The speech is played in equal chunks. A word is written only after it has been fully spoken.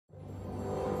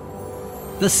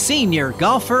the Senior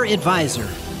Golfer Advisor,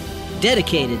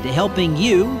 dedicated to helping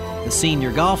you, the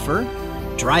senior golfer,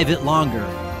 drive it longer,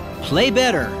 play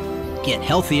better, get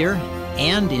healthier,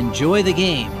 and enjoy the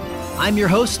game. I'm your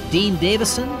host, Dean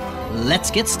Davison.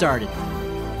 Let's get started.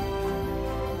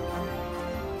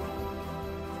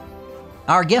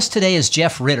 Our guest today is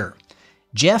Jeff Ritter.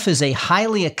 Jeff is a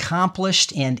highly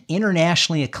accomplished and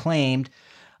internationally acclaimed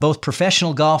both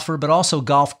professional golfer, but also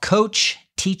golf coach,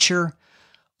 teacher,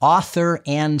 author,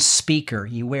 and speaker.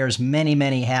 He wears many,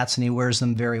 many hats, and he wears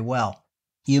them very well.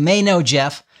 You may know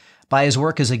Jeff by his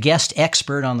work as a guest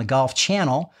expert on the Golf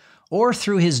Channel or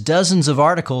through his dozens of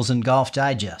articles in Golf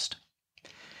Digest.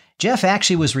 Jeff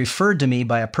actually was referred to me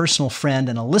by a personal friend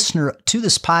and a listener to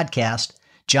this podcast,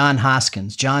 John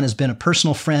Hoskins. John has been a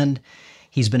personal friend.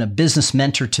 He's been a business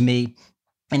mentor to me.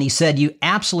 And he said, "You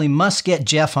absolutely must get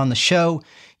Jeff on the show.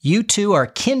 You two are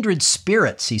kindred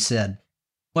spirits," he said.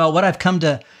 Well, what I've come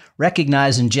to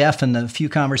recognize in Jeff and the few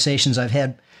conversations I've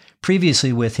had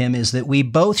previously with him is that we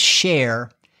both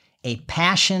share a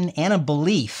passion and a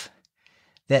belief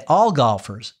that all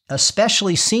golfers,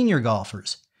 especially senior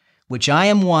golfers, which I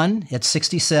am one at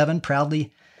 67,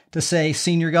 proudly to say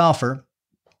senior golfer,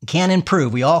 can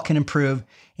improve. We all can improve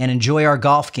and enjoy our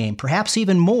golf game, perhaps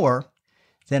even more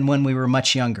than when we were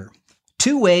much younger.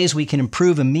 Two ways we can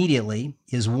improve immediately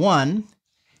is one,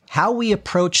 how we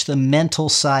approach the mental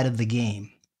side of the game.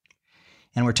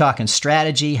 And we're talking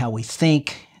strategy, how we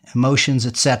think, emotions,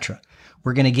 etc.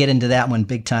 We're going to get into that one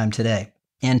big time today.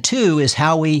 And two is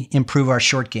how we improve our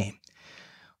short game.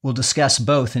 We'll discuss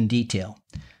both in detail.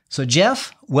 So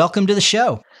Jeff, welcome to the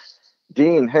show.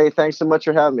 Dean, hey, thanks so much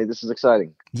for having me. This is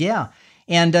exciting. Yeah.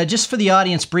 And just for the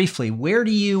audience briefly, where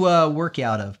do you work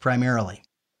out of primarily?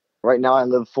 Right now, I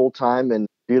live full-time in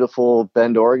beautiful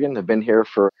Bend, Oregon. I've been here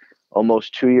for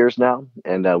almost 2 years now,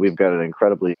 and we've got an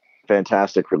incredibly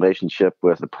fantastic relationship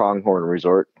with the Pronghorn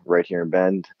Resort right here in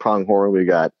Bend. Pronghorn, we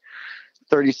got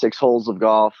 36 holes of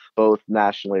golf, both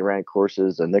nationally ranked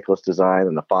courses, a Nicklaus design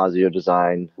and a Fazio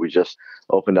design. We just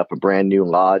opened up a brand new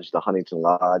lodge, the Huntington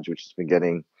Lodge, which has been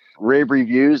getting rave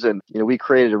reviews. And we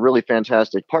created a really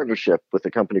fantastic partnership with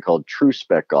a company called True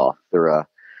Spec Golf. They're a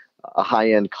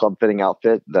high-end club fitting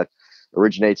outfit that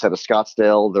originates out of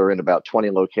Scottsdale. They're in about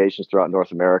 20 locations throughout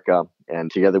North America. And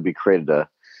together we created a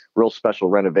real special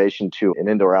renovation to an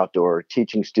indoor-outdoor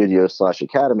teaching studio /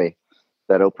 academy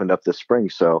that opened up this spring.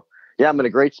 So yeah, I'm in a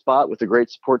great spot with a great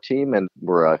support team, and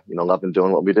we're loving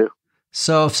doing what we do.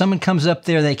 So if someone comes up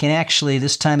there, they can actually,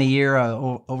 this time of year,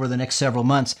 over the next several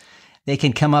months, they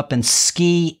can come up and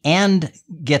ski and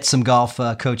get some golf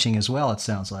coaching as well, it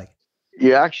sounds like.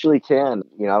 You actually can.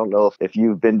 I don't know if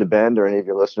you've been to Bend or any of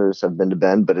your listeners have been to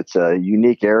Bend, but it's a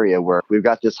unique area where we've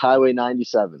got this Highway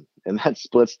 97, and that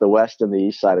splits the west and the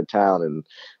east side of town. And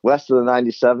west of the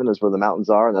 97 is where the mountains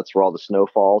are, and that's where all the snow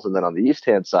falls. And then on the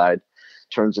east-hand side,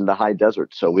 turns into high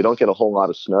desert. So we don't get a whole lot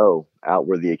of snow out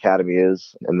where the academy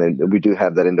is. And then we do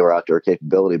have that indoor-outdoor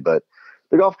capability. But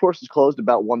the golf course is closed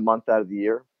about 1 month out of the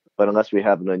year. But unless we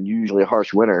have an unusually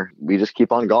harsh winter, we just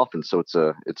keep on golfing. So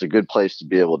it's a good place to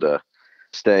be able to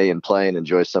stay and play and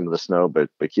enjoy some of the snow, but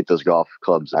keep those golf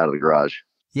clubs out of the garage.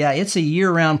 Yeah, it's a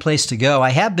year-round place to go. I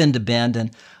have been to Bend,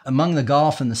 and among the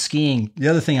golf and the skiing, the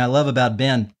other thing I love about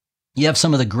Bend, you have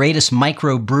some of the greatest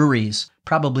microbreweries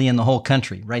probably in the whole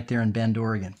country, right there in Bend,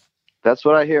 Oregon. That's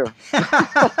what I hear.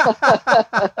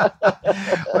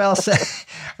 Well,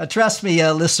 trust me,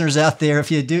 listeners out there,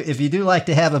 if you do like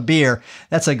to have a beer,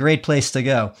 that's a great place to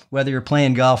go, whether you're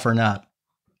playing golf or not.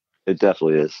 It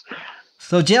definitely is.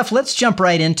 So, Jeff, let's jump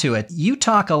right into it. You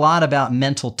talk a lot about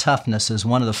mental toughness as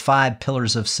one of the 5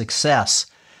 pillars of success,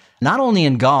 not only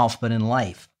in golf, but in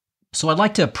life. So I'd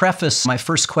like to preface my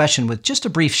first question with just a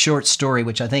brief short story,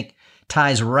 which I think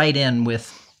ties right in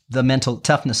with the mental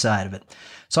toughness side of it.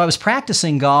 So I was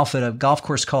practicing golf at a golf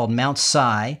course called Mount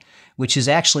Si, which is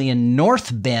actually in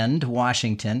North Bend,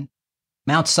 Washington.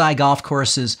 Mount Si golf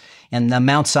courses and the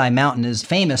Mount Si mountain is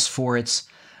famous for its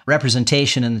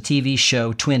representation in the TV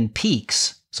show Twin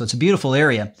Peaks. So it's a beautiful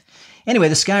area. Anyway,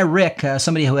 this guy, Rick,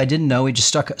 somebody who I didn't know, we just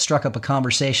struck up a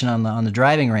conversation on the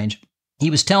driving range. He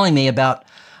was telling me about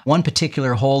one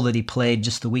particular hole that he played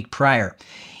just the week prior.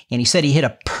 And he said he hit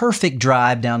a perfect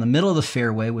drive down the middle of the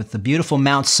fairway with the beautiful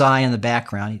Mount Si in the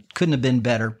background. He couldn't have been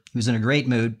better. He was in a great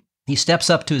mood. He steps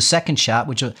up to his second shot,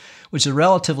 which is a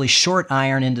relatively short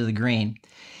iron into the green.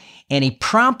 And he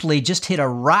promptly just hit a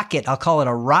rocket. I'll call it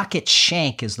a rocket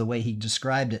shank is the way he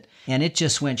described it. And it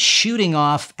just went shooting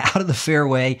off out of the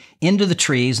fairway into the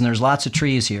trees. And there's lots of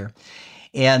trees here.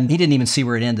 And he didn't even see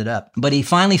where it ended up. But he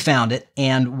finally found it.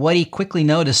 And what he quickly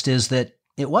noticed is that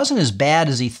it wasn't as bad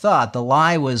as he thought. The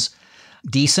lie was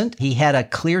decent. He had a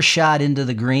clear shot into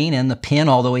the green and the pin,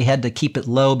 although he had to keep it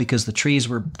low because the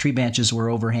tree branches were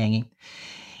overhanging.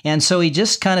 And so he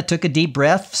just kind of took a deep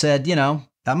breath, said, I'm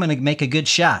going to make a good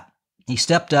shot. He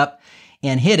stepped up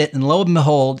and hit it, and lo and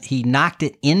behold, he knocked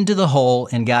it into the hole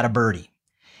and got a birdie.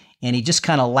 And he just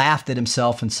kind of laughed at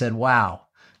himself and said, wow,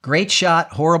 great shot,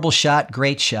 horrible shot,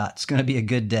 great shot. It's going to be a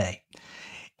good day.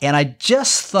 And I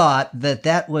just thought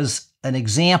that was an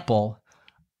example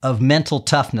of mental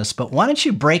toughness. But why don't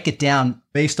you break it down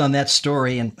based on that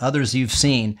story and others you've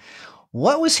seen?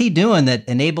 What was he doing that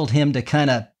enabled him to kind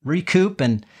of recoup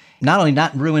and not only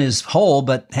not ruin his hole,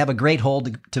 but have a great hole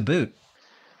to boot?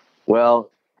 Well,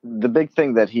 the big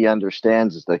thing that he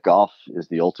understands is that golf is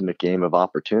the ultimate game of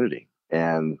opportunity.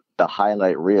 And the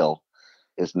highlight reel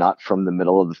is not from the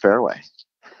middle of the fairway.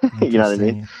 You know what I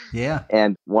mean? Yeah.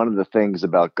 And one of the things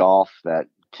about golf that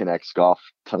connects golf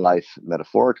to life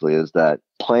metaphorically is that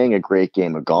playing a great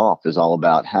game of golf is all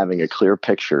about having a clear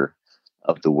picture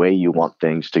of the way you want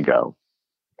things to go,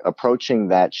 approaching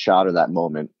that shot or that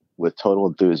moment with total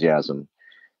enthusiasm,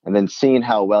 and then seeing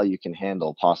how well you can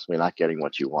handle possibly not getting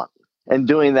what you want, and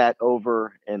doing that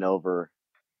over and over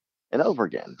and over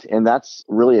again. And that's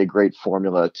really a great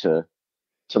formula to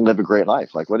live a great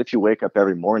life. Like, what if you wake up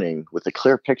every morning with a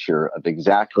clear picture of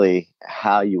exactly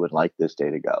how you would like this day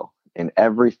to go, and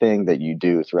everything that you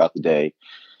do throughout the day,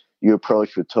 you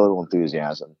approach with total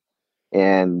enthusiasm.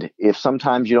 And if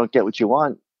sometimes you don't get what you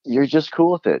want, you're just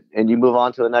cool with it and you move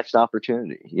on to the next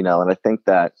opportunity, And I think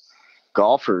that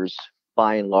golfers,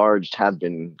 by and large, have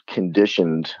been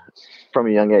conditioned from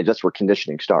a young age. That's where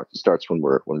conditioning starts. It starts when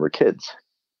we're kids.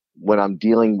 When I'm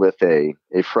dealing with a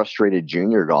frustrated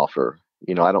junior golfer,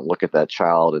 I don't look at that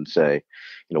child and say,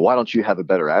 why don't you have a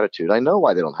better attitude? I know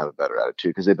why they don't have a better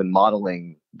attitude, because they've been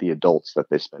modeling the adults that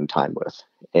they spend time with.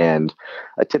 And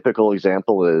a typical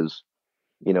example is,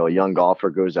 a young golfer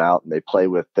goes out and they play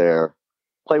with their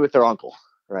uncle,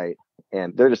 right?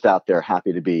 And they're just out there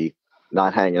happy to be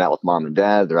not hanging out with mom and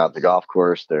dad. They're out at the golf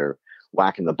course. They're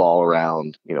whacking the ball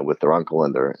around, with their uncle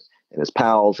and his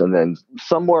pals. And then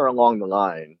somewhere along the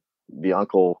line, the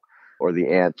uncle or the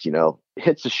aunt,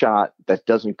 hits a shot that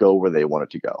doesn't go where they want it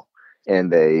to go.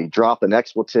 And they drop an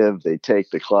expletive, they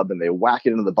take the club and they whack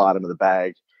it into the bottom of the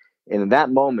bag. And in that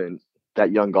moment,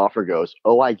 that young golfer goes,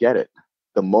 oh, I get it.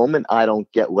 The moment I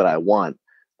don't get what I want,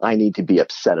 I need to be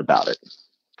upset about it.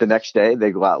 The next day they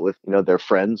go out with, their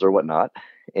friends or whatnot.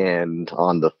 And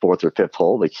on the fourth or fifth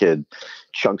hole, the kid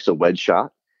chunks a wedge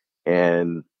shot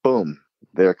and boom,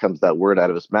 there comes that word out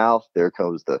of his mouth. There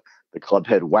comes the club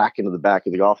head whack into the back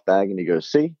of the golf bag. And he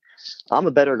goes, see, I'm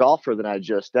a better golfer than I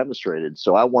just demonstrated.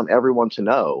 So I want everyone to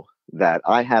know that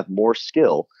I have more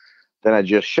skill than I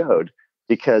just showed,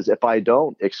 because if I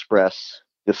don't express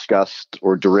disgust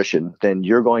or derision, then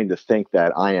you're going to think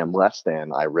that I am less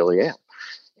than I really am.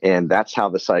 And that's how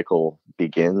the cycle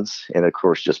begins. And of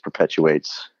course, just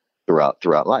perpetuates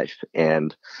throughout life.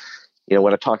 And,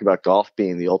 when I talk about golf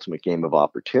being the ultimate game of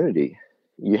opportunity,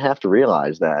 you have to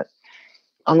realize that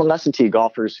on the lesson tee,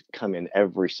 golfers come in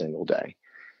every single day.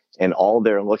 And all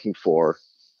they're looking for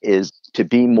is to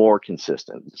be more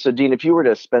consistent. So, Dean, if you were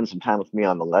to spend some time with me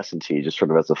on the lesson tee, just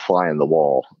sort of as a fly on the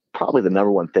wall, probably the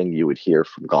number one thing you would hear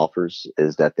from golfers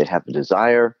is that they have the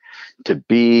desire to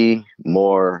be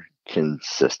more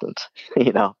consistent,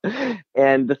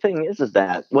 And the thing is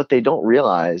that what they don't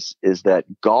realize is that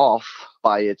golf,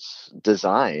 by its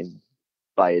design,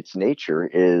 by its nature,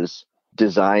 is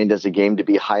designed as a game to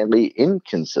be highly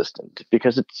inconsistent,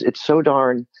 because it's so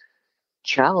darn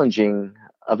challenging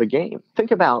of a game.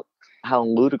 Think about how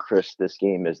ludicrous this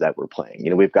game is that we're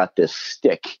playing. We've got this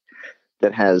stick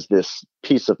that has this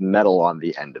piece of metal on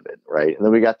the end of it, right? And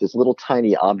then we got this little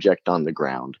tiny object on the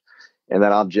ground, and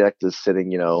that object is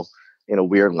sitting, in a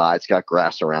weird lie. It's got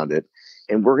grass around it.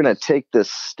 And we're going to take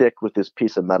this stick with this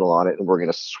piece of metal on it, and we're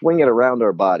going to swing it around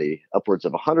our body upwards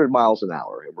of 100 miles an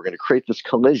hour. And we're going to create this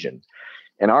collision.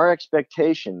 And our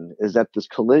expectation is that this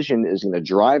collision is going to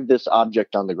drive this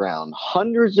object on the ground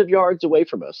hundreds of yards away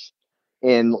from us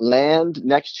and land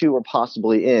next to or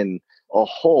possibly in a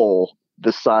hole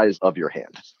the size of your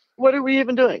hand. What are we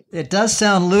even doing? It does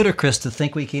sound ludicrous to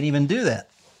think we can even do that.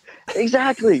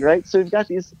 Exactly, right? So we've got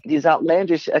these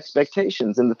outlandish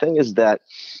expectations. And the thing is that,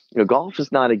 golf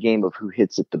is not a game of who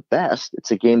hits it the best.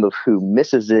 It's a game of who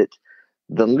misses it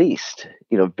the least.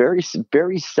 Very,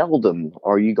 very seldom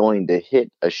are you going to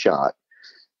hit a shot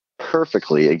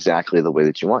perfectly exactly the way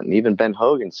that you want. And even Ben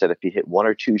Hogan said if he hit one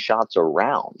or two shots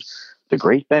around, the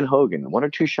great Ben Hogan, one or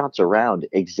two shots around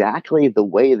exactly the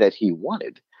way that he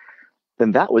wanted,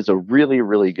 then that was a really,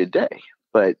 really good day.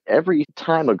 But every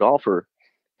time a golfer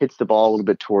hits the ball a little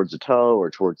bit towards the toe or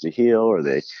towards the heel, or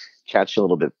they catch a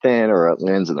little bit thin, or it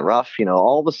lands in the rough,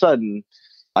 all of a sudden,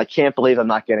 I can't believe I'm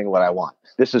not getting what I want.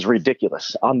 This is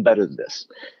ridiculous. I'm better than this.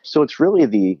 So it's really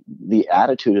the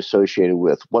attitude associated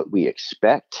with what we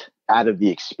expect out of the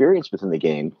experience within the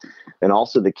game, and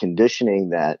also the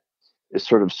conditioning that is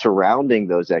sort of surrounding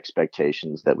those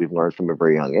expectations that we've learned from a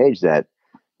very young age that,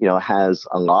 has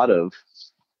a lot of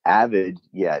avid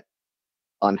yet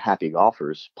unhappy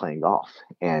golfers playing golf.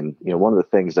 And, one of the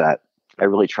things that I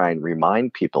really try and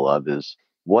remind people of is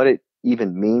what it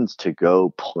even means to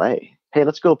go play. Hey,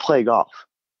 let's go play golf.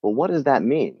 Well, what does that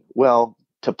mean? Well,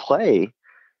 to play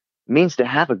means to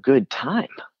have a good time,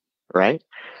 right?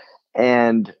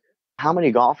 And how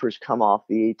many golfers come off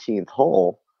the 18th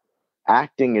hole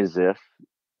acting as if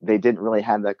they didn't really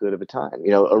have that good of a time?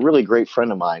 A really great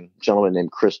friend of mine, a gentleman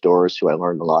named Chris Doris, who I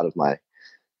learned a lot of my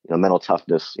mental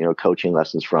toughness, coaching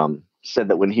lessons from, said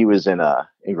that when he was in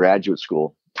graduate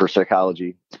school for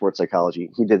psychology, sports psychology,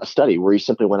 he did a study where he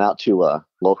simply went out to a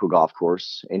local golf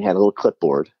course and he had a little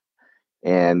clipboard.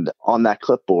 And on that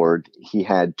clipboard, he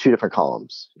had two different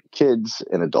columns, kids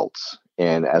and adults.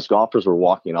 And as golfers were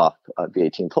walking off the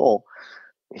 18th hole,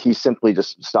 he simply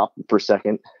just stopped for a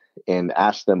second and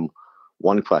asked them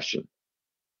one question: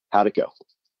 how'd it go?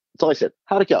 That's all he said.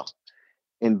 How'd it go?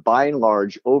 And by and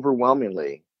large,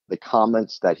 overwhelmingly, the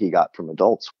comments that he got from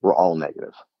adults were all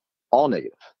negative. All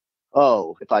negative.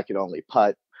 Oh, if I could only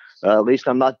putt. At least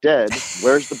I'm not dead.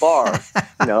 Where's the bar?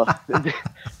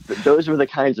 Those were the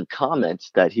kinds of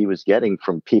comments that he was getting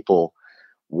from people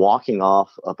walking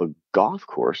off of a golf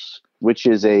course, which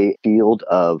is a field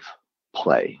of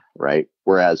play, right?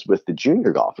 Whereas with the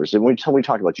junior golfers, and when we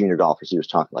talk about junior golfers, he was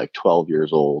talking like 12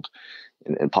 years old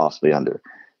and possibly under.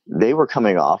 They were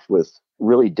coming off with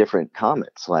really different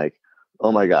comments like,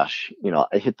 oh my gosh,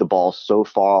 I hit the ball so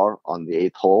far on the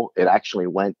 8th hole, it actually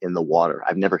went in the water.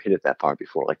 I've never hit it that far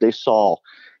before. Like, they saw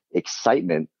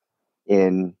excitement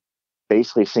in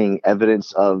basically seeing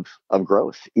evidence of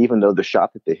growth, even though the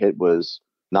shot that they hit was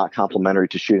not complementary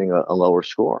to shooting a lower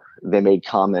score. They made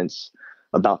comments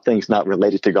about things not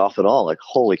related to golf at all. Like,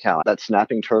 holy cow, that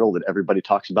snapping turtle that everybody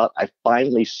talks about, I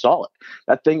finally saw it.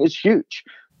 That thing is huge.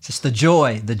 Just the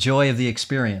joy of the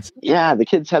experience. Yeah, the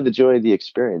kids have the joy of the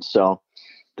experience. So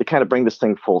to kind of bring this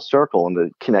thing full circle and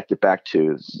to connect it back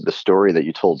to the story that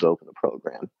you told to open the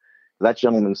program, that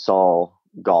gentleman saw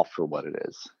golf for what it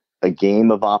is: a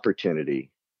game of opportunity,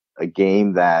 a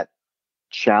game that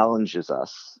challenges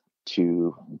us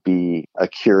to be a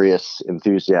curious,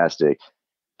 enthusiastic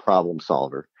problem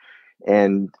solver,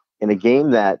 and in a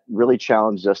game that really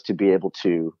challenges us to be able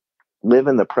to live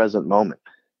in the present moment,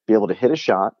 be able to hit a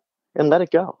shot and let it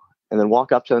go, and then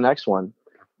walk up to the next one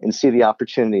and see the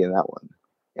opportunity in that one.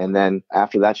 And then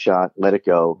after that shot, let it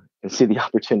go and see the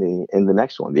opportunity in the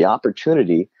next one, the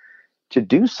opportunity to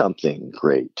do something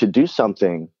great, to do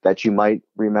something that you might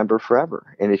remember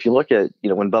forever. And if you look at,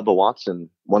 when Bubba Watson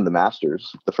won the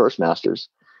Masters, the first Masters,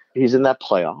 he's in that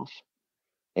playoff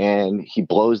and he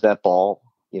blows that ball,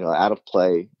 out of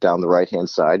play down the right-hand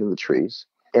side in the trees.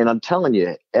 And I'm telling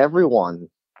you, everyone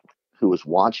who was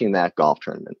watching that golf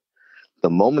tournament, the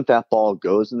moment that ball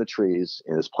goes in the trees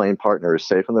and his playing partner is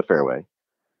safe in the fairway,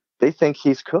 they think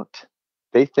he's cooked.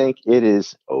 They think it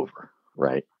is over,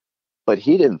 right? But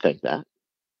he didn't think that.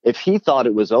 If he thought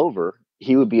it was over,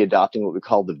 he would be adopting what we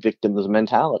call the victim's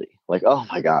mentality. Like, oh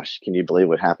my gosh, can you believe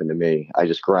what happened to me? I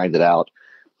just grinded out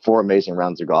 4 amazing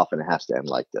rounds of golf and it has to end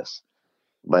like this.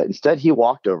 But instead, he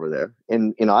walked over there.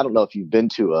 And, I don't know if you've been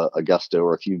to Augusta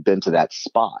or if you've been to that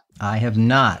spot. I have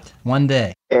not. One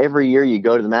day. Every year you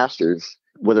go to the Masters,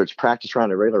 whether it's practice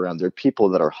round or regular round, there are people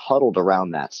that are huddled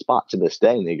around that spot to this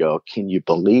day. And they go, can you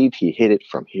believe he hit it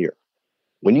from here?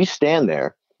 When you stand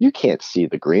there, you can't see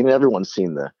the green. Everyone's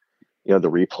seen the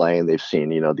replay, and they've seen,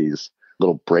 these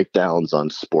little breakdowns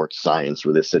on sports science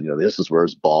where they said, this is where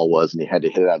his ball was and he had to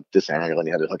hit it at this angle and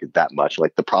he had to hook it that much,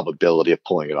 like the probability of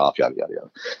pulling it off, yada, yada,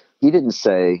 yada. He didn't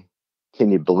say,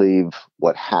 can you believe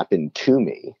what happened to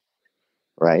me?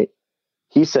 Right?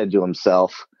 He said to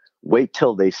himself, wait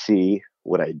till they see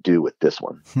what I do with this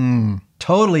one.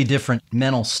 Totally different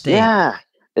mental state. Yeah.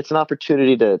 It's an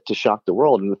opportunity to shock the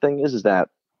world. And the thing is that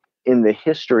in the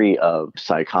history of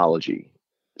psychology,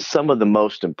 some of the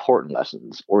most important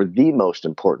lessons, or the most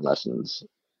important lessons,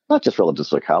 not just relative to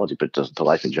psychology, but just to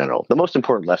life in general, the most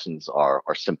important lessons are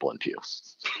simple and few.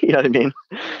 You know what I mean?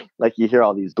 Like, you hear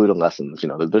all these Buddha lessons,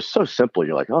 they're so simple.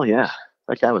 You're like, oh yeah,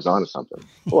 that guy was onto something.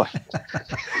 Boy,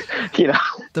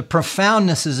 The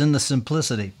profoundness is in the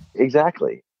simplicity.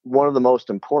 Exactly. One of the most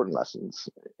important lessons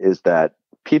is that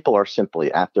people are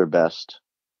simply at their best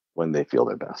when they feel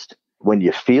their best. When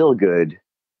you feel good,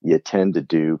 you tend to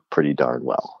do pretty darn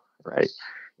well, right?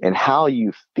 And how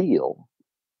you feel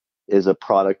is a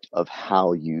product of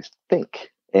how you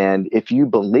think. And if you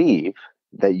believe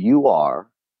that you are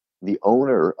the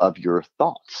owner of your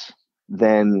thoughts,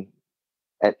 then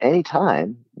at any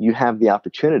time you have the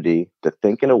opportunity to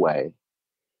think in a way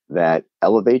that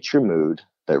elevates your mood,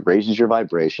 that raises your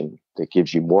vibration, that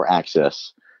gives you more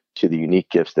access to the unique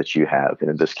gifts that you have. And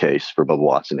in this case, for Bubba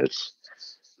Watson, it's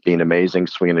being amazing,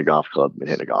 swinging a golf club and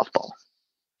hitting a golf ball.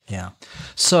 Yeah.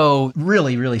 So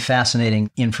really, really fascinating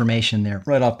information there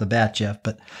right off the bat, Jeff.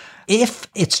 But if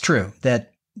it's true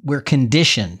that we're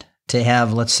conditioned to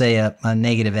have, let's say, a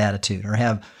negative attitude or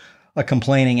have a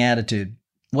complaining attitude,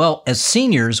 well, as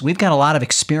seniors, we've got a lot of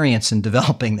experience in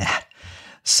developing that.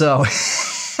 So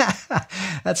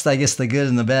that's, I guess, the good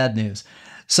and the bad news.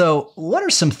 So what are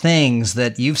some things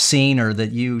that you've seen or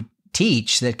that you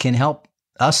teach that can help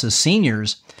us as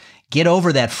seniors get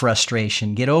over that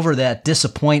frustration, get over that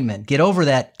disappointment, get over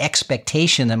that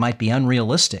expectation that might be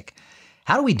unrealistic?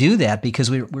 How do we do that? Because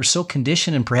we're so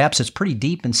conditioned, and perhaps it's pretty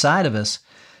deep inside of us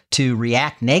to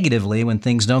react negatively when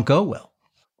things don't go well.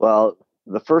 Well,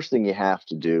 the first thing you have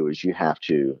to do is you have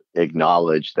to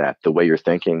acknowledge that the way you're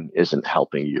thinking isn't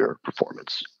helping your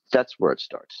performance. That's where it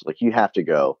starts. Like, you have to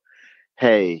go,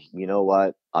 hey, you know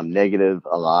what? I'm negative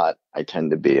a lot. I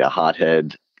tend to be a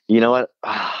hothead. You know what?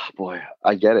 Boy,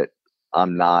 I get it.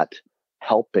 I'm not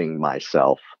helping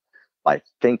myself by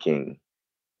thinking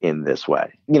in this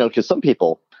way. Because some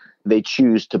people, they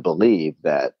choose to believe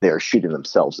that they're shooting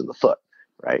themselves in the foot,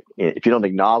 right? If you don't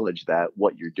acknowledge that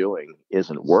what you're doing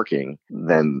isn't working,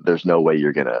 then there's no way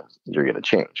you're gonna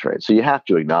change, right? So you have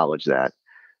to acknowledge that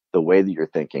the way that you're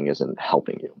thinking isn't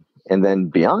helping you. And then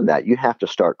beyond that, you have to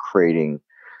start creating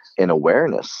an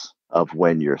awareness of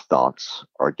when your thoughts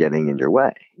are getting in your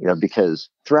way, because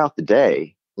throughout the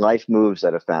day, life moves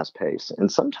at a fast pace.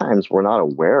 And sometimes we're not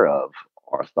aware of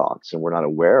our thoughts and we're not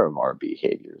aware of our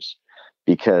behaviors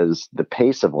because the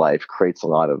pace of life creates a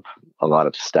lot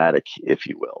of static, if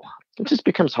you will. It just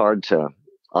becomes hard to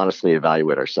honestly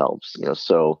evaluate ourselves.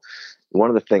 So one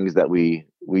of the things that we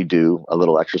do, a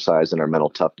little exercise in our mental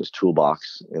toughness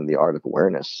toolbox in the art of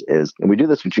awareness, is, and we do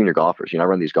this with junior golfers. I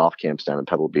run these golf camps down in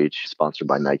Pebble Beach, sponsored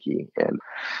by Nike, and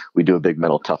we do a big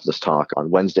mental toughness talk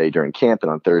on Wednesday during camp,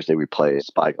 and on Thursday we play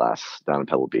Spyglass down in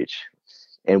Pebble Beach.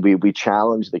 And we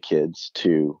challenge the kids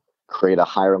to create a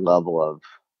higher level of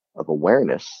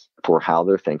awareness for how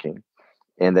they're thinking.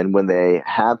 And then when they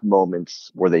have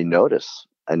moments where they notice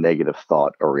a negative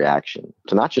thought or reaction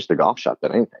to not just the golf shot, but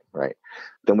anything, right?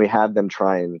 Then we have them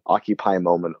try and occupy a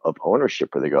moment of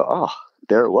ownership where they go, oh,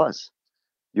 there it was.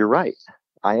 You're right.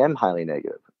 I am highly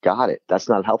negative. Got it. That's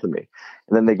not helping me.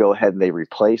 And then they go ahead and they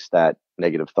replace that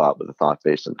negative thought with a thought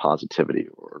based on positivity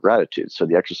or gratitude. So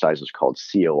the exercise is called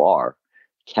COR,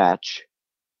 catch,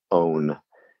 own,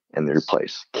 and then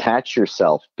replace. Catch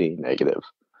yourself being negative.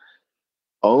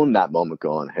 Own that moment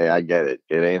going, hey, I get it.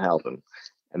 It ain't helping.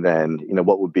 And then,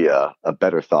 what would be a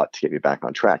better thought to get me back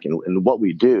on track? And what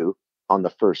we do on the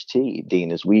first tee, Dean,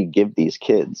 is we give these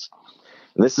kids,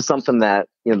 and this is something that,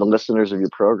 the listeners of your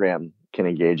program can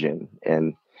engage in.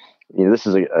 And, this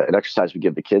is an exercise we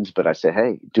give the kids, but I say,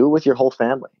 hey, do it with your whole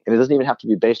family. And it doesn't even have to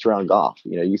be based around golf.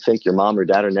 You think your mom or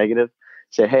dad are negative,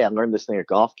 say, hey, I learned this thing at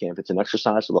golf camp. It's an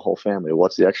exercise for the whole family.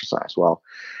 What's the exercise? Well,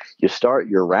 you start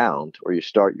your round or you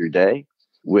start your day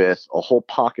with a whole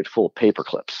pocket full of paper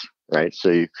clips, right?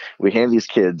 So we hand these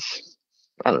kids,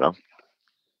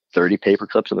 30 paper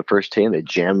clips in the first tee, and they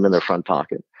jam them in their front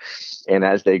pocket. And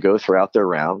as they go throughout their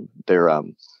round, they're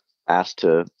asked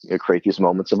to create these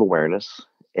moments of awareness.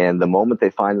 And the moment they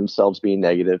find themselves being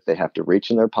negative, they have to reach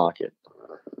in their pocket,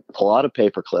 pull out a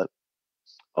paper clip,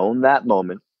 own that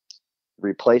moment,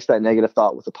 replace that negative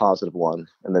thought with a positive one,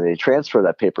 and then they transfer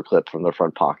that paper clip from their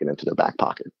front pocket into their back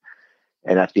pocket.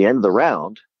 And at the end of the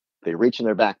round, they reach in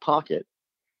their back pocket,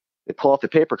 they pull out the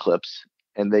paper clips,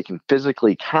 and they can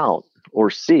physically count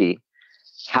or see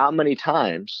how many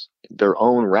times their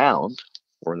own round,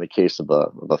 or in the case of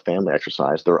a family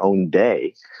exercise, their own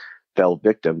day, fell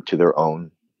victim to their own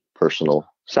personal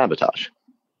sabotage,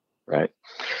 right?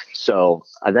 So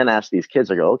I then ask these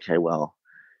kids, I go, okay, well,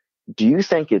 do you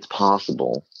think it's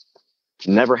possible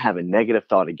to never have a negative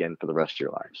thought again for the rest of your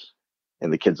lives?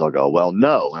 And the kids all go, well,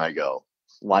 no. And I go,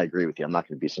 well, I agree with you. I'm not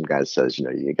going to be some guy that says,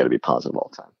 you got to be positive all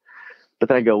the time. But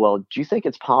then I go, well, do you think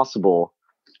it's possible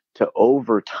to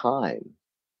over time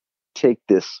take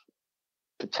this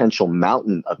potential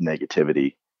mountain of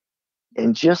negativity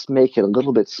and just make it a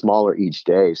little bit smaller each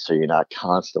day so you're not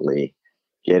constantly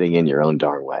getting in your own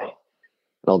darn way?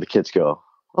 And all the kids go,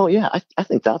 oh, yeah, I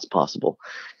think that's possible.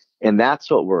 And that's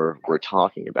what we're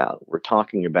talking about. We're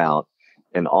talking about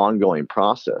an ongoing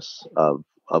process of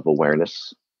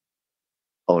awareness,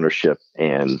 ownership,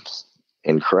 and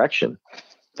correction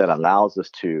that allows us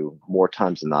to, more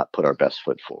times than not, put our best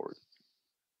foot forward.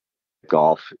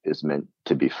 Golf is meant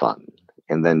to be fun.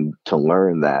 And then to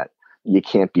learn that you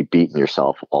can't be beating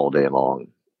yourself all day long,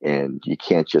 and you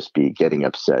can't just be getting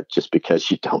upset just because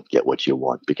you don't get what you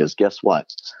want. Because guess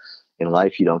what? In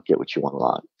life, you don't get what you want a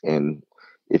lot. And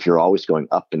if you're always going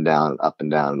up and down and up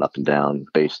and down and up and down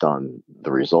based on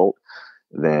the result,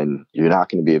 then you're not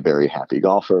going to be a very happy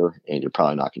golfer, and you're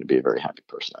probably not going to be a very happy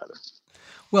person either.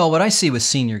 Well, what I see with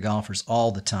senior golfers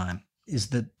all the time is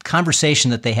the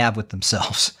conversation that they have with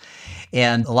themselves.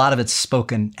 And a lot of it's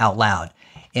spoken out loud.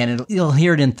 And you'll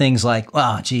hear it in things like,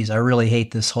 oh, geez, I really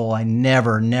hate this hole. I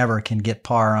never can get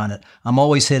par on it. I'm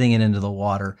always hitting it into the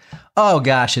water. Oh,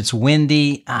 gosh, it's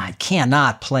windy. I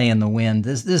cannot play in the wind.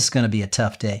 This is going to be a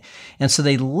tough day. And so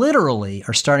they literally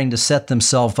are starting to set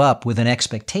themselves up with an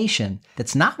expectation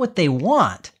that's not what they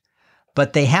want,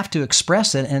 but they have to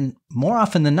express it. And more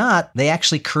often than not, they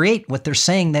actually create what they're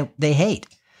saying that they hate.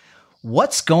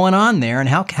 What's going on there, and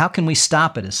how can we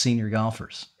stop it as senior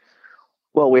golfers?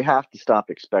 Well, we have to stop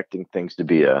expecting things to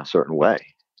be a certain way.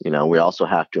 We also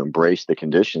have to embrace the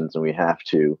conditions, and we have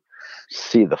to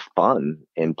see the fun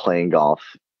in playing golf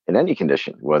in any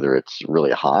condition, whether it's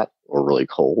really hot or really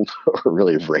cold or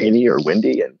really rainy or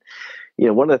windy. And,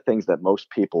 one of the things that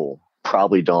most people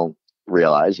probably don't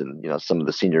realize, and, some of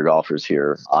the senior golfers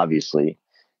here, obviously,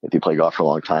 if you play golf for a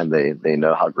long time, they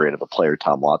know how great of a player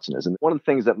Tom Watson is. And one of the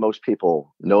things that most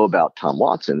people know about Tom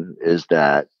Watson is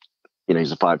that,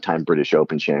 he's a 5-time British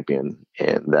Open champion,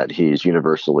 and that he's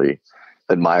universally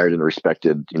admired and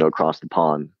respected, across the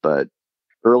pond. But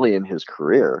early in his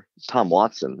career, Tom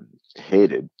Watson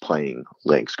hated playing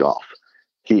links golf.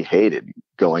 He hated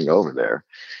going over there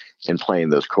and playing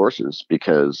those courses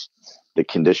because the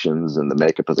conditions and the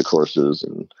makeup of the courses,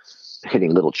 and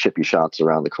hitting little chippy shots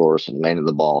around the course and landing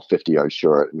the ball 50 yards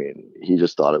short. I mean, he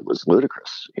just thought it was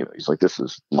ludicrous. He's like, this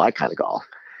is my kind of golf.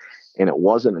 And it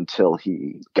wasn't until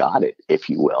he got it, if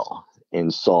you will,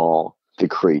 and saw the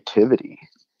creativity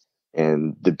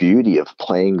and the beauty of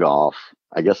playing golf,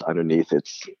 I guess, underneath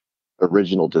its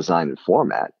original design and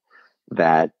format,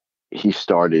 that he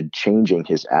started changing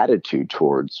his attitude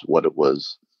towards what it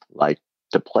was like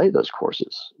to play those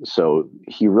courses. So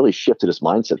he really shifted his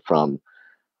mindset from,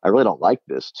 I really don't like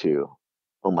this, to,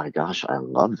 oh my gosh, I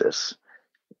love this.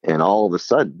 And all of a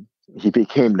sudden, he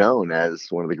became known as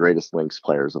one of the greatest links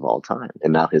players of all time.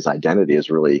 And now his identity is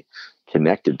really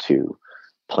connected to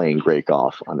playing great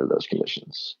golf under those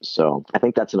conditions. So I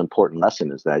think that's an important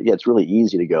lesson, is that, it's really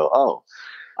easy to go, oh,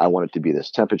 I want it to be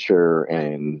this temperature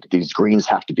and these greens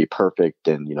have to be perfect.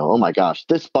 And, oh my gosh,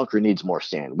 this bunker needs more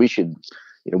sand. We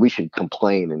should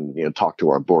complain and, talk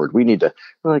to our board. We're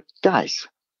like, guys,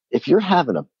 if you're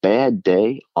having a bad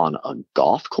day on a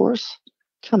golf course,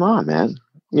 come on, man.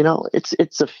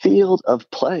 It's a field of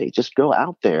play. Just go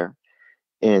out there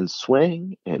and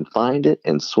swing and find it,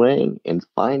 and swing and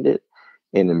find it,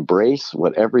 and embrace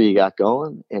whatever you got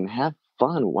going, and have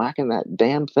fun whacking that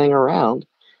damn thing around.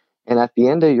 And at the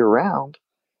end of your round,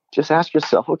 just ask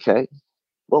yourself, okay,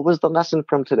 what was the lesson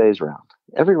from today's round?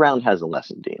 Every round has a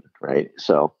lesson, Dean, right?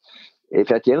 So if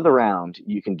at the end of the round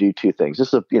you can do two things,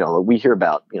 this is, we hear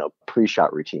about,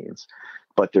 pre-shot routines,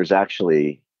 but there's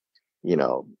actually,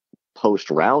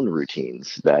 post-round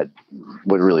routines that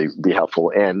would really be helpful.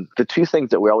 And the two things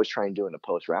that we always try and do in a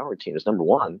post-round routine is, number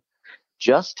one,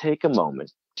 just take a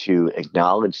moment to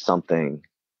acknowledge something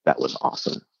that was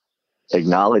awesome.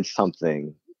 Acknowledge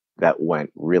something that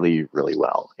went really, really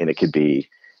well. And it could be,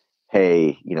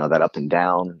 hey, that up and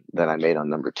down that I made on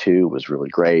number 2 was really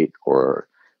great, or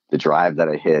the drive that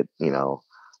I hit,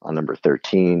 on number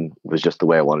 13 was just the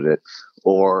way I wanted it.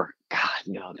 Or,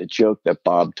 God, the joke that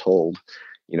Bob told,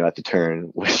 at the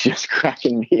turn was just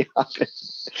cracking me up.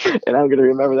 And I'm going to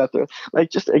remember that.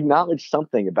 Like, just acknowledge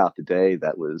something about the day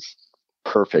that was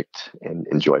perfect and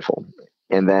joyful.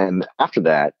 And then after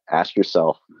that, ask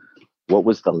yourself, what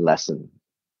was the lesson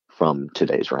from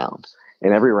today's round?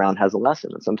 And every round has a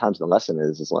lesson. And sometimes the lesson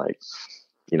is like,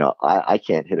 I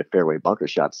can't hit a fairway bunker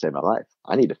shot to save my life.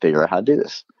 I need to figure out how to do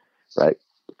this. Right.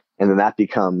 And then that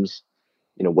becomes,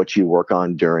 what you work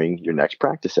on during your next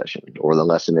practice session. Or the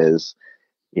lesson is,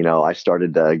 I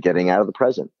started getting out of the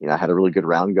present. I had a really good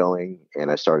round going, and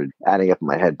I started adding up in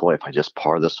my head, boy, if I just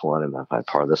par this one, and if I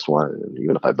par this one, and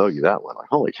even if I bogey that one, like,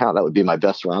 holy cow, that would be my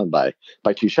best round by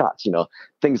 2 shots.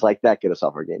 Things like that get us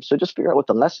off our game. So just figure out what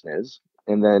the lesson is,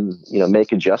 and then,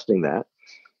 make adjusting that,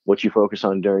 what you focus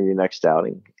on during your next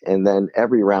outing. And then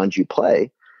every round you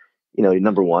play,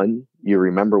 number one, you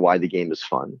remember why the game is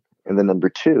fun. And then number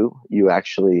two, you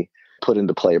actually put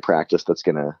into play a practice that's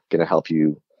gonna help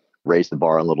you raise the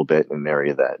bar a little bit in an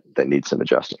area that needs some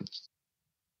adjusting.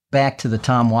 Back to the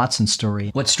Tom Watson story.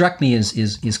 What struck me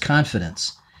is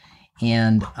confidence.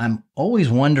 And I'm always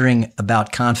wondering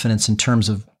about confidence in terms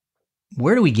of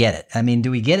where do we get it? I mean,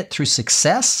 do we get it through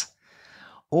success,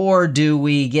 or do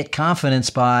we get confidence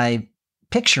by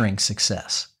picturing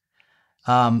success?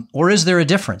 Or is there a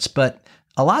difference? But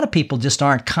a lot of people just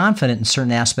aren't confident in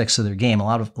certain aspects of their game. A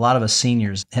lot of us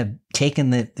seniors have taken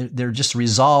they're just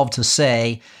resolved to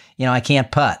say, I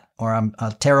can't putt, or I'm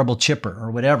a terrible chipper,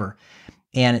 or whatever.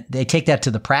 And they take that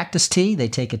to the practice tee, they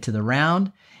take it to the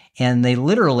round, and they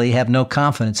literally have no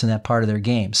confidence in that part of their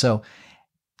game. So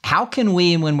how can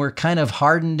we, when we're kind of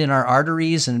hardened in our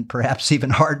arteries and perhaps even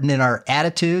hardened in our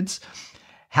attitudes,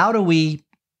 how do we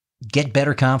get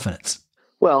better confidence?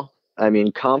 Well, I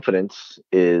mean, confidence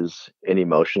is an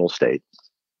emotional state,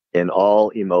 and all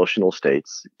emotional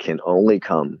states can only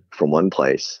come from one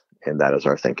place, and that is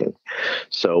our thinking.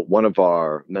 So one of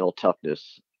our mental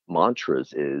toughness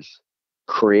mantras is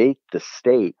create the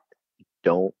state,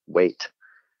 don't wait.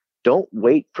 Don't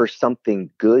wait for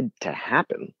something good to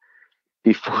happen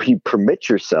before you permit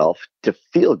yourself to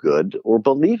feel good or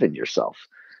believe in yourself,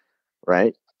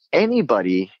 right?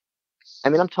 Anybody, I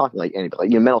mean, I'm talking like anybody,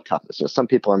 like your mental toughness. Some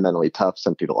people are mentally tough,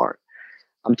 some people aren't.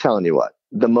 I'm telling you what,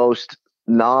 the most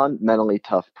non-mentally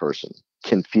tough person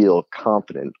can feel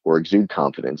confident or exude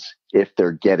confidence if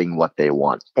they're getting what they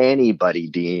want. Anybody,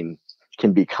 Dean,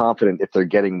 can be confident if they're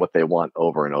getting what they want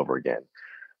over and over again,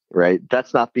 right?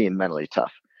 That's not being mentally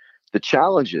tough. The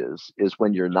challenge is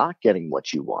when you're not getting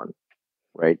what you want,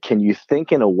 right? Can you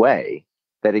think in a way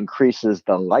that increases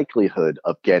the likelihood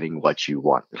of getting what you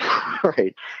want,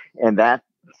 right? And that's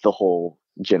the whole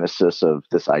genesis of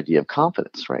this idea of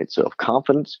confidence, right? So if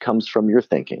confidence comes from your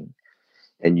thinking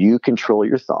and you control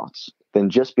your thoughts, then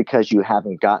just because you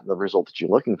haven't gotten the result that you're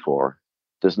looking for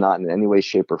does not in any way,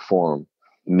 shape, or form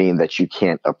mean that you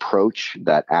can't approach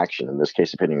that action, in this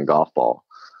case of hitting a golf ball,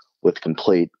 with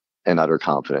complete and utter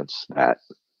confidence that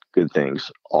good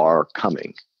things are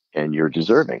coming and you're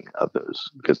deserving of those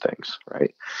good things,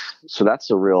 right? So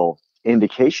that's a real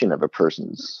indication of a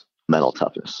person's mental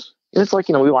toughness. And it's like,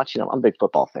 we watch, I'm a big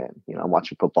football fan. I'm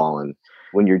watching football, and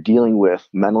when you're dealing with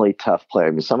mentally tough play,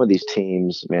 I mean, some of these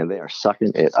teams, man, they are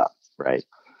sucking it up, right?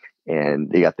 And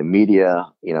they got the media,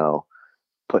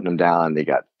 putting them down. They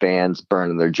got fans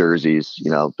burning their jerseys,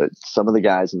 but some of the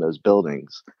guys in those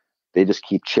buildings, they just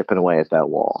keep chipping away at that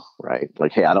wall, right?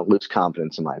 Like, hey, I don't lose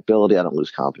confidence in my ability. I don't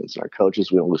lose confidence in our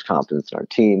coaches. We don't lose confidence in our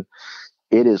team.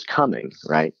 It is coming,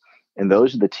 right? And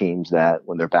those are the teams that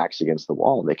when their back's against the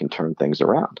wall, they can turn things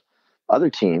around. Other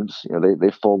teams,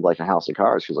 they fold like a house of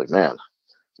cards. Because like, man,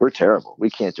 we're terrible. We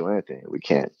can't do anything. We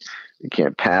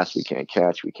can't pass. We can't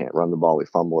catch. We can't run the ball. We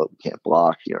fumble it. We can't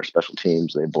block. Our special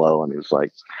teams, they blow. I mean, it's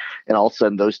like, and all of a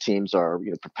sudden those teams are,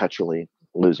 perpetually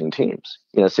losing teams.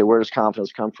 So where does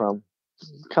confidence come from?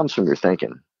 It comes from your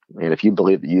thinking. And if you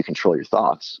believe that you control your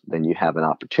thoughts, then you have an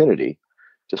opportunity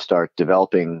to start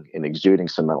developing and exuding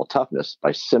some mental toughness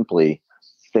by simply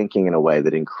thinking in a way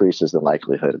that increases the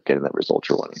likelihood of getting that result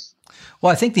you're wanting.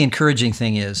 Well, I think the encouraging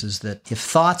thing is that if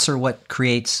thoughts are what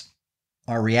creates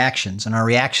our reactions, and our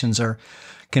reactions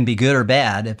can be good or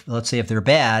bad. Let's say if they're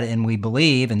bad, and we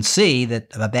believe and see that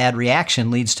a bad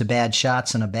reaction leads to bad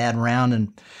shots and a bad round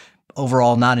and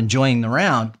overall not enjoying the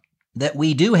round, that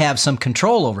we do have some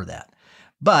control over that.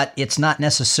 But it's not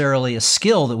necessarily a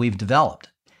skill that we've developed.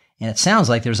 And it sounds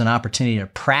like there's an opportunity to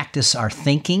practice our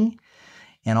thinking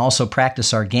and also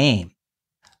practice our game.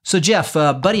 So Jeff,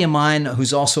 a buddy of mine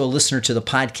who's also a listener to the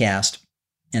podcast,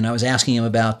 and I was asking him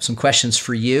about some questions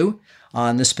for you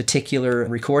on this particular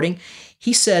recording.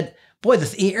 He said, boy,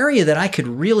 the area that I could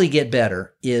really get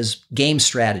better is game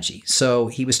strategy. So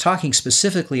he was talking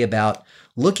specifically about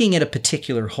looking at a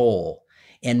particular hole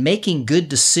and making good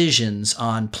decisions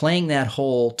on playing that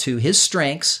hole to his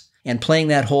strengths and playing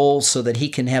that hole so that he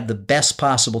can have the best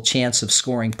possible chance of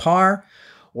scoring par,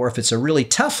 or if it's a really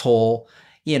tough hole,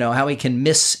 how he can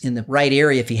miss in the right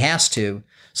area if he has to,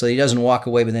 so that he doesn't walk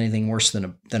away with anything worse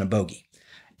than a bogey.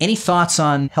 Any thoughts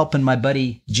on helping my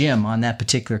buddy Jim on that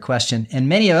particular question, and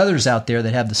many others out there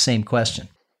that have the same question?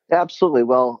 Absolutely.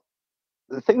 Well,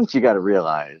 the thing that you got to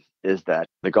realize is that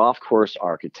the golf course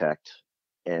architect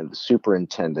and the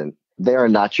superintendent, they are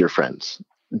not your friends.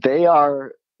 They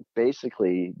are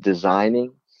basically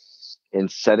designing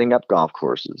and setting up golf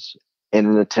courses in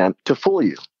an attempt to fool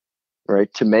you,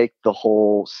 right? To make the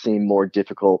hole seem more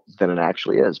difficult than it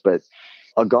actually is. But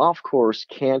a golf course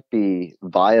can't be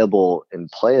viable and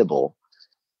playable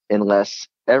unless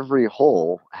every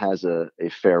hole has a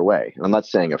fairway. And I'm not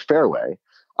saying a fairway.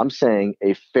 I'm saying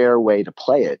a fair way to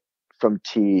play it from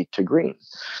tee to green.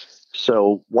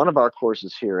 So one of our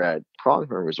courses here at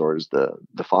Pronghorn Resort is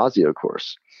the Fazio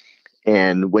course.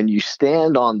 And when you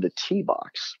stand on the tee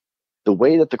box, the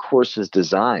way that the course is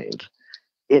designed,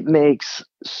 it makes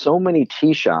so many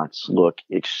tee shots look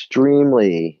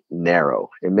extremely narrow.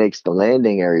 It makes the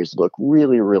landing areas look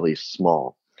really, really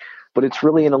small. But it's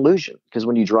really an illusion, because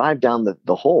when you drive down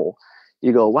the hole,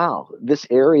 you go, wow, this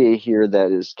area here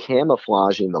that is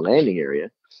camouflaging the landing area,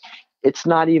 it's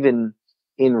not even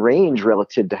in range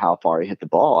relative to how far I hit the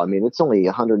ball. I mean, it's only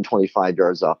 125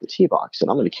 yards off the tee box, and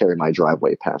I'm going to carry my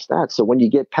driveway past that. So when you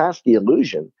get past the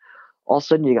illusion, all of a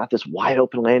sudden you got this wide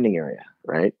open landing area,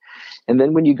 right? And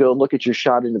then when you go look at your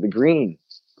shot into the green,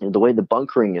 and the way the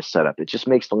bunkering is set up, it just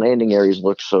makes the landing areas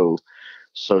look so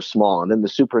small. And then the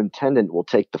superintendent will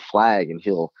take the flag and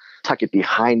he'll tuck it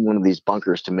behind one of these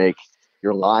bunkers to make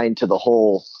your line to the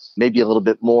hole maybe a little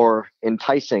bit more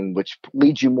enticing, which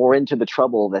leads you more into the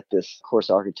trouble that this course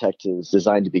architect is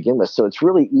designed to begin with. So it's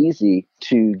really easy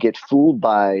to get fooled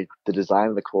by the design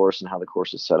of the course and how the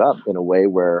course is set up in a way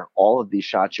where all of these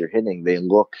shots you're hitting, they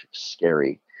look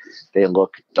scary. They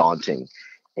look daunting.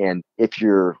 And if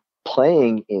you're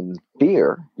playing in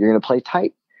fear, you're going to play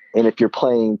tight. And if you're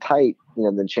playing tight,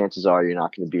 then chances are you're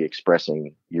not going to be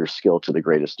expressing your skill to the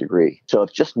greatest degree. So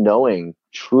it's just knowing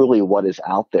truly what is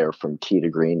out there from tee to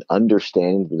green,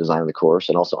 understanding the design of the course,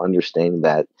 and also understanding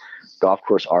that golf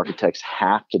course architects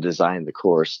have to design the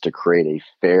course to create a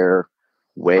fair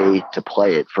way to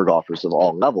play it for golfers of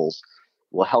all levels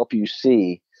will help you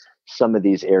see some of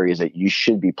these areas that you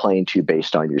should be playing to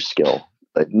based on your skill.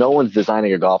 But no one's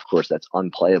designing a golf course that's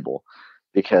unplayable,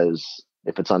 because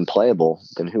if it's unplayable,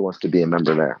 then who wants to be a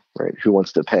member there, right? Who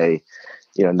wants to pay,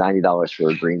 $90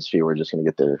 for a greens fee? We're just going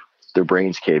to get their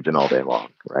brains caved in all day long,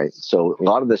 right? So a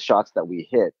lot of the shots that we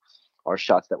hit are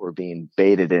shots that we're being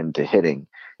baited into hitting.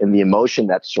 And the emotion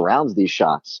that surrounds these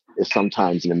shots is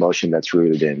sometimes an emotion that's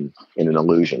rooted in an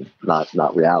illusion,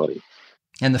 not reality.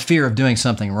 And the fear of doing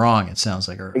something wrong, it sounds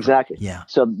like. Exactly. Yeah.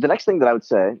 So the next thing that I would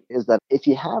say is that if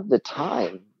you have the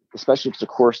time, especially if it's a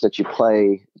course that you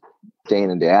play day in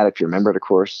and day out, if you're a member of the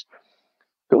course,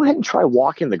 go ahead and try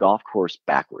walking the golf course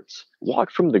backwards.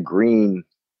 Walk from the green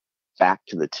back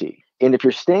to the tee. And if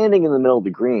you're standing in the middle of the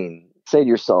green, say to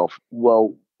yourself,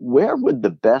 well, where would the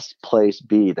best place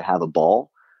be to have a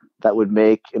ball that would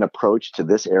make an approach to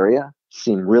this area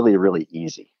seem really, really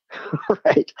easy?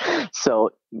 Right?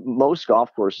 So most golf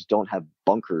courses don't have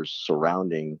bunkers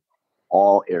surrounding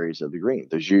all areas of the green.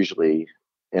 There's usually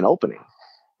an opening,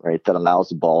 right, that allows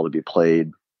the ball to be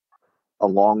played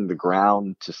along the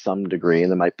ground to some degree.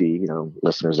 And there might be,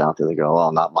 listeners out there that go, oh,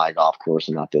 not my golf course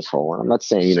and not this hole. And I'm not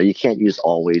saying, you can't use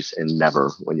always and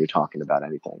never when you're talking about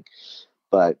anything.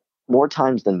 But more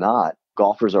times than not,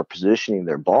 golfers are positioning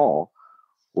their ball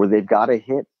where they've got to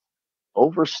hit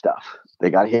over stuff. They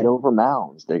got to hit over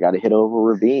mounds. They got to hit over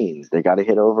ravines. They got to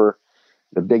hit over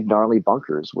the big gnarly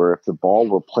bunkers, where if the ball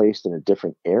were placed in a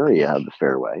different area of the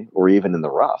fairway or even in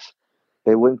the rough,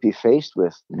 they wouldn't be faced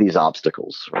with these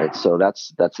obstacles, right? So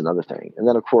that's another thing. And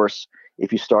then, of course,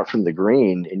 if you start from the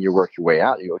green and you work your way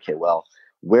out, you go, okay, well,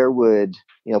 where would,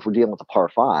 if we're dealing with a par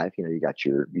five, you got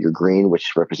your green,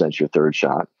 which represents your third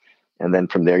shot. And then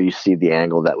from there, you see the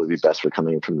angle that would be best for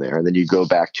coming in from there. And then you go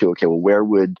back to, okay, well, where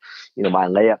would, my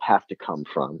layup have to come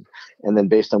from? And then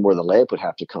based on where the layup would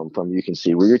have to come from, you can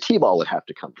see where your tee ball would have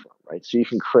to come from, right? So you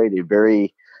can create a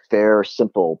very fair,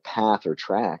 simple path or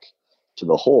track to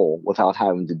the hole without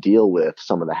having to deal with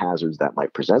some of the hazards that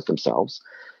might present themselves.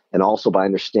 And also by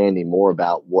understanding more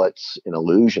about what's an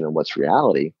illusion and what's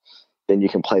reality, then you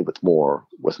can play with more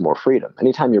freedom.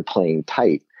 Anytime you're playing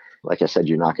tight, like I said,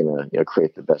 you're not going to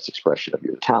create the best expression of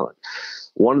your talent.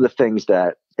 One of the things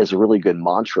that is a really good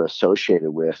mantra associated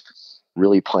with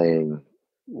really playing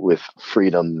with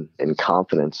freedom and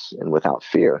confidence and without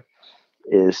fear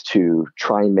is to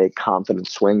try and make confident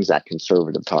swings at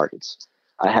conservative targets.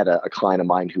 I had a client of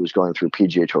mine who was going through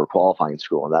PGA Tour qualifying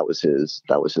school, and that was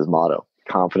his motto: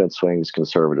 confident swings,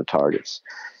 conservative targets.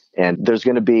 And there's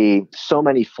going to be so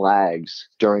many flags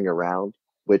during a round,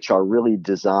 which are really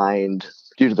designed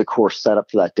due to the course setup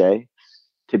for that day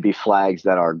to be flags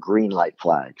that are green light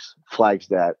flags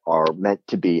that are meant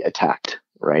to be attacked,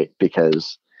 right?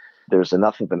 Because there's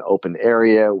enough of an open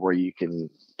area where you can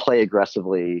play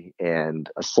aggressively,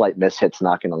 and a slight mishit's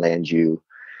not going to land you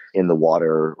in the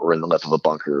water or in the lip of a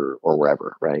bunker or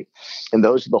wherever, right? And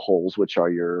those are the holes which are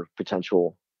your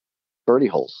potential birdie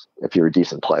holes if you're a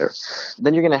decent player.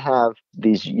 Then you're going to have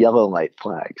these yellow light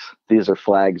flags. These are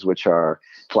flags which are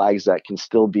flags that can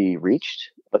still be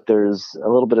reached but there's a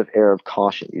little bit of air of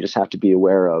caution. You just have to be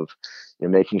aware of,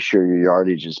 making sure your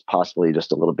yardage is possibly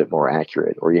just a little bit more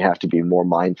accurate, or you have to be more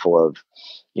mindful of,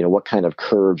 what kind of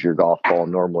curves your golf ball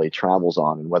normally travels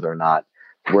on, and whether or not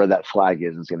where that flag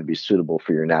is going to be suitable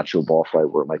for your natural ball flight,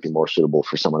 where it might be more suitable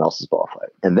for someone else's ball flight.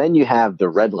 And then you have the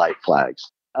red light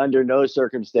flags. Under no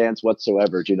circumstance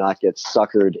whatsoever do not get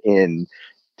suckered in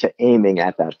to aiming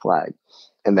at that flag.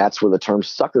 And that's where the term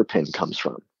sucker pin comes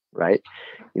from, right?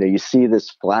 You see this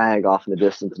flag off in the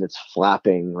distance and it's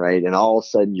flapping, right? And all of a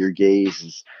sudden your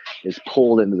gaze is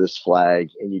pulled into this flag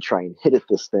and you try and hit at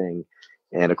this thing.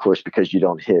 And of course, because you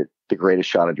don't hit the greatest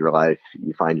shot of your life,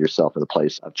 you find yourself in a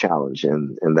place of challenge.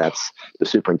 And that's the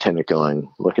superintendent going,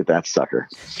 look at that sucker.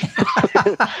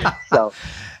 So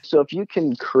if you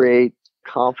can create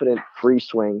confident free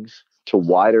swings to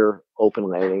wider open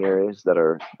landing areas that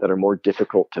are more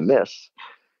difficult to miss,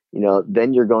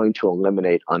 then you're going to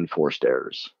eliminate unforced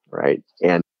errors, right?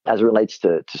 And as it relates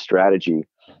to strategy,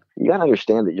 you got to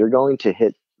understand that you're going to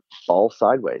hit ball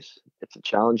sideways. It's a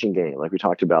challenging game, like we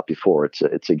talked about before.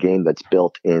 It's a game that's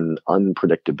built in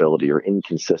unpredictability or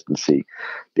inconsistency,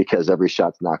 because every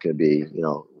shot's not going to be,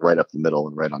 right up the middle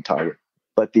and right on target.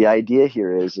 But the idea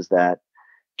here is that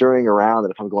during a round,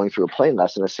 that if I'm going through a playing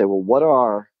lesson, I say, well, what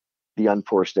are the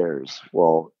unforced errors?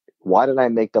 Well, why did I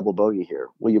make double bogey here?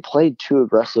 Well, you played too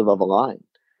aggressive of a line,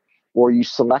 or you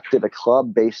selected a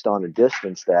club based on a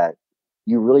distance that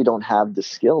you really don't have the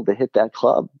skill to hit that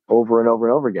club over and over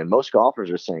and over again. Most golfers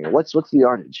are saying, what's the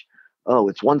yardage? Oh,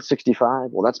 it's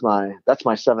 165. Well, that's my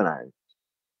 7-iron.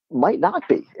 Might not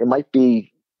be. It might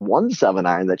be 1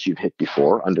 7-iron that you've hit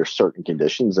before under certain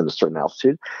conditions and a certain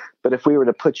altitude. But if we were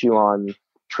to put you on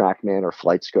TrackMan or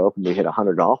Flight Scope and we hit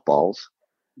 100 golf balls,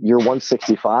 your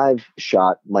 165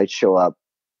 shot might show up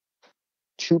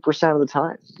 2% of the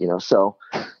time, so,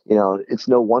 it's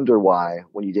no wonder why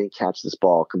when you didn't catch this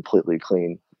ball completely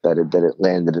clean, that it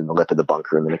landed in the lip of the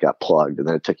bunker and then it got plugged, and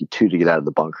then it took you 2 to get out of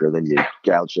the bunker, then you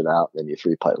gouged it out, then you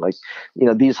 3-putt. Like,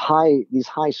 these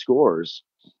high scores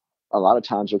a lot of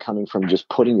times are coming from just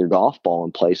putting your golf ball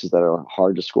in places that are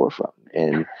hard to score from.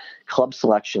 And club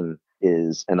selection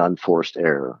is an unforced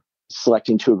error.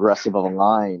 Selecting too aggressive of a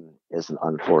line is an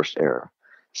unforced error.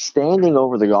 Standing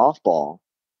over the golf ball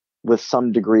with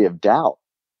some degree of doubt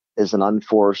is an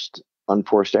unforced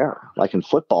error. Like in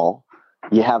football,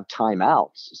 you have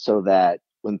timeouts so that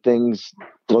when things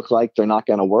look like they're not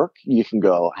going to work, you can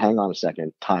go, hang on a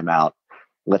second, timeout.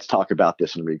 Let's talk about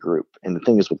this and regroup. And the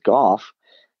thing is with golf,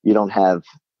 you don't have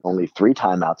only 3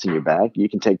 timeouts in your bag. You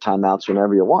can take timeouts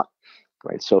whenever you want,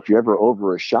 right? So if you're ever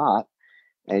over a shot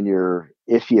and you're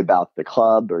iffy about the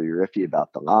club, or you're iffy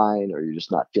about the line, or you're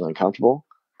just not feeling comfortable,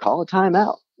 call a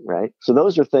timeout, right? So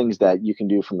those are things that you can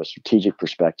do from a strategic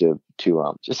perspective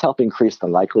to just help increase the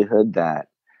likelihood that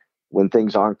when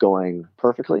things aren't going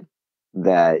perfectly,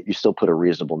 that you still put a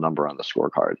reasonable number on the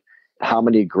scorecard. How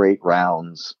many great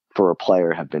rounds for a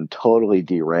player have been totally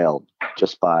derailed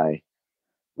just by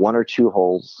 1 or 2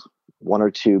 holes, 1 or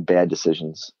 2 bad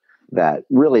decisions that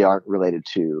really aren't related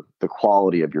to the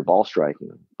quality of your ball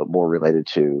striking, but more related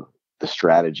to the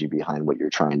strategy behind what you're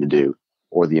trying to do,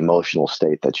 or the emotional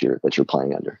state that you're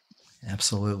playing under.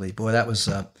 Absolutely. Boy, that was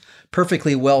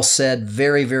perfectly well said.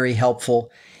 Very, very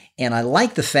helpful. And I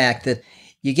like the fact that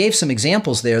you gave some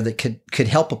examples there that could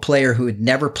help a player who had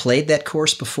never played that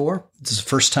course before. This is the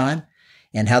first time,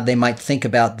 and how they might think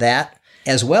about that,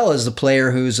 as well as the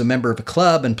player who's a member of a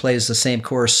club and plays the same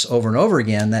course over and over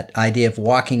again, that idea of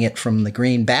walking it from the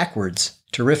green backwards.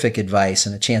 Terrific advice,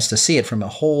 and a chance to see it from a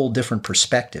whole different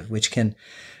perspective, which can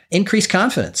increase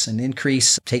confidence and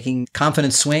increase taking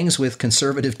confident swings with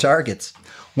conservative targets.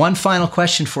 One final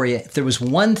question for you. If there was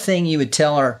one thing you would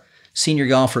tell our senior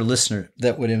golfer listener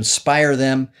that would inspire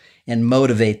them and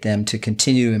motivate them to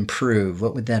continue to improve,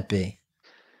 what would that be?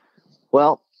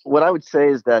 Well, what I would say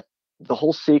is that the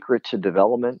whole secret to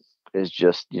development is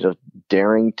just,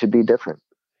 daring to be different.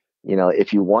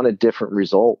 If you want a different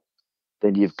result,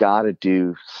 then you've got to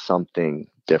do something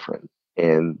different.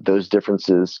 And those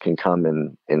differences can come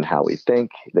in how we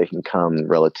think. They can come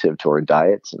relative to our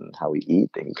diets and how we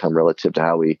eat. They can come relative to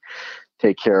how we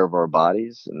take care of our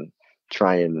bodies and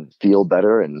try and feel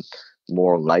better and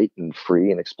more light and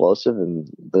free and explosive. And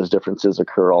those differences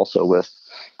occur also with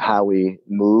how we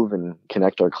move and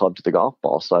connect our club to the golf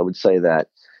ball. So I would say that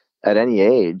at any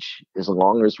age, as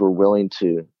long as we're willing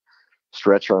to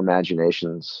stretch our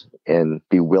imaginations and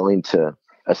be willing to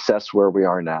assess where we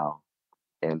are now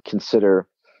and consider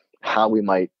how we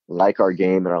might like our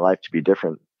game and our life to be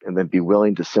different, and then be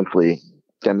willing to simply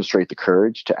demonstrate the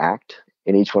courage to act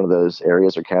in each one of those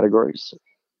areas or categories,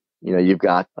 you've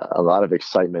got a lot of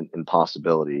excitement and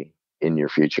possibility in your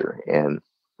future. And,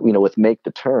 with make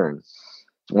the turn,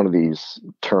 one of these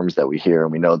terms that we hear,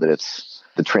 and we know that it's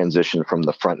the transition from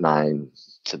the front nine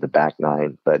to the back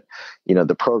nine. But,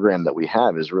 the program that we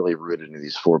have is really rooted in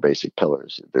these four basic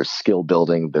pillars. There's skill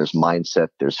building, there's mindset,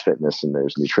 there's fitness, and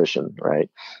there's nutrition, right?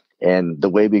 And the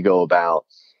way we go about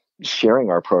sharing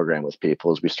our program with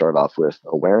people is we start off with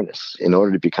awareness. In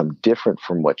order to become different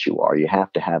from what you are, you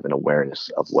have to have an awareness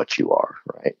of what you are,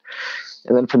 right?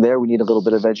 And then from there, we need a little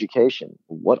bit of education.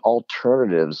 What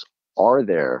alternatives are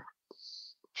there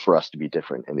for us to be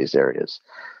different in these areas?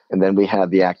 And then we have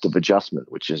the active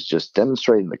adjustment, which is just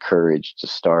demonstrating the courage to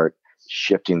start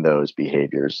shifting those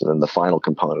behaviors. And then the final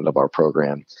component of our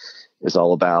program is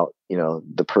all about,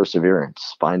 the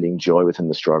perseverance, finding joy within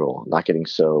the struggle, not getting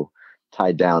so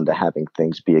tied down to having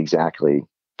things be exactly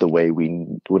the way we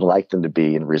would like them to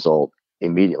be and result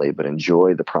immediately, but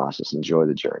enjoy the process, enjoy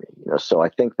the journey. So I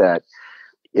think that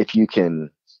if you can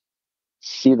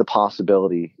see the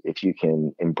possibility, if you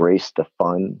can embrace the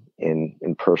fun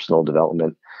in personal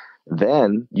development,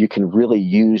 then you can really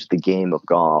use the game of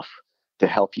golf to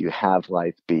help you have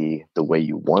life be the way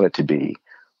you want it to be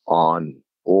on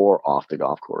or off the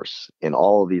golf course, in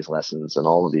all of these lessons and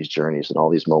all of these journeys and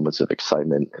all these moments of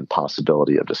excitement and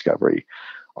possibility of discovery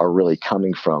are really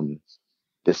coming from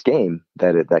this game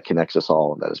that connects us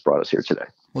all and that has brought us here today.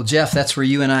 Well, Jeff, that's where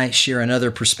you and I share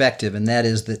another perspective, and that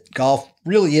is that golf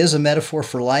really is a metaphor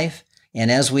for life.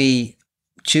 And as we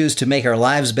choose to make our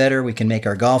lives better, we can make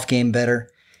our golf game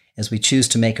better. As we choose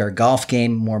to make our golf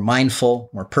game more mindful,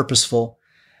 more purposeful,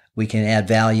 we can add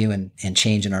value and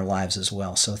change in our lives as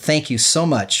well. So thank you so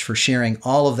much for sharing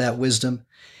all of that wisdom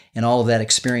and all of that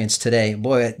experience today.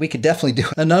 Boy, we could definitely do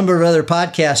a number of other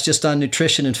podcasts just on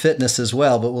nutrition and fitness as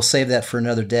well, but we'll save that for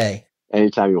another day.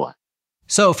 Anytime you want.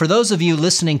 So for those of you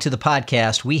listening to the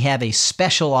podcast, we have a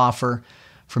special offer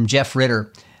from Jeff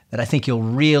Ritter that I think you'll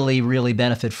really, really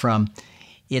benefit from.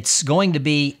 It's going to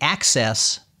be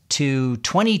access to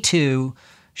 22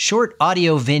 short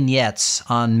audio vignettes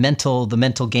on the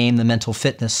mental game, the mental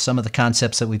fitness, some of the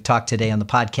concepts that we've talked today on the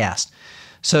podcast.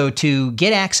 So to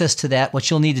get access to that, what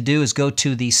you'll need to do is go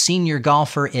to the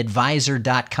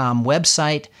seniorgolferadvisor.com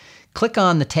website, click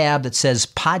on the tab that says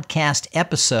podcast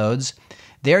episodes.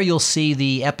 There you'll see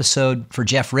the episode for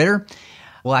Jeff Ritter.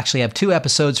 We'll actually have 2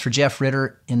 episodes for Jeff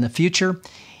Ritter in the future,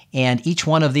 and each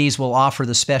one of these will offer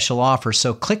the special offer.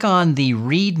 So click on the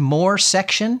Read More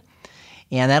section,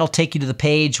 and that'll take you to the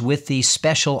page with the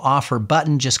special offer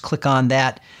button. Just click on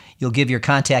that. You'll give your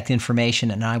contact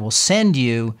information, and I will send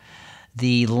you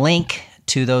the link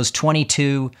to those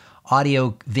 22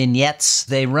 audio vignettes.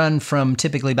 They run from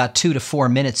typically about 2 to 4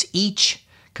 minutes each,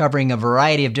 covering a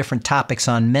variety of different topics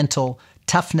on mental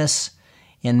toughness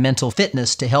and mental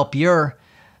fitness to help your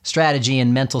strategy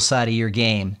and mental side of your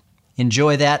game.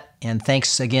 Enjoy that, and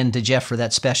thanks again to Jeff for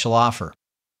that special offer.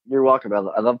 You're welcome.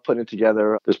 I love putting it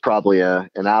together. There's probably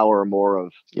an hour or more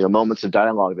of moments of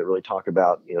dialogue that really talk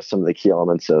about some of the key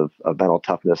elements of mental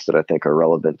toughness that I think are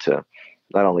relevant to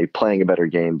not only playing a better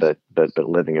game but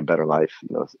living a better life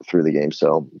through the game.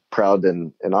 So proud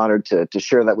and honored to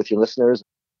share that with your listeners.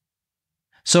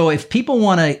 So if people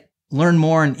want to learn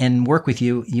more and work with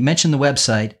you, you mentioned the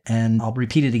website, and I'll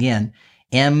repeat it again: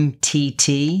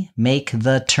 MTT Make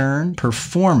the Turn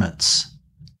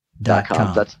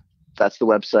Performance.com. That's the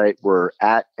website. We're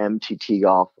at MTT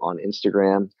Golf on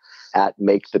Instagram, at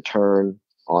Make the Turn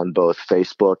on both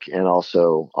Facebook and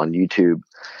also on YouTube.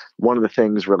 One of the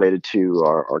things related to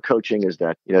our coaching is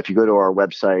that, if you go to our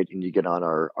website and you get on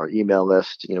our email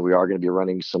list, we are going to be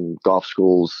running some golf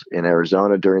schools in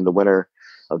Arizona during the winter,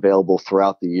 available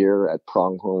throughout the year at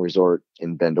Pronghorn Resort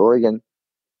in Bend, Oregon.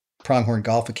 Pronghorn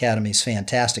Golf Academy is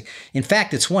fantastic. In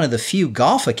fact, it's one of the few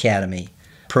golf academy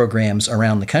programs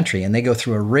around the country, and they go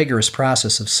through a rigorous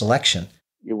process of selection.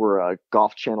 We're a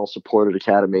Golf Channel supported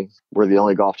academy. We're the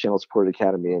only Golf Channel supported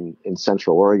academy in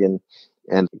Central Oregon.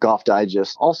 And Golf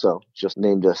Digest also just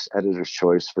named us Editor's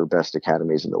Choice for Best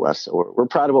Academies in the West. So we're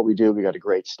proud of what we do. We got a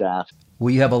great staff.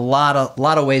 Well, you have a lot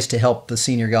of ways to help the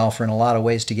senior golfer and a lot of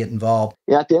ways to get involved.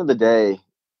 Yeah, at the end of the day,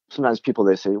 sometimes people,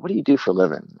 they say, "What do you do for a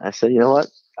living?" I said, "You know what?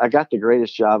 I got the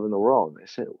greatest job in the world." They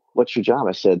said, "What's your job?"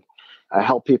 I said, "I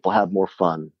help people have more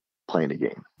fun playing a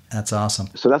game." That's awesome.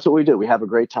 So that's what we do. We have a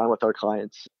great time with our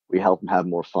clients. We help them have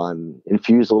more fun,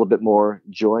 infuse a little bit more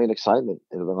joy and excitement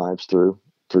into their lives through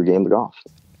game of golf.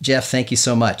 Jeff, thank you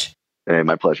so much. Hey,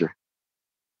 my pleasure.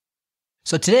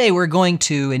 So today we're going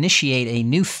to initiate a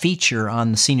new feature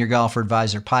on the Senior Golfer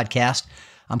Advisor podcast.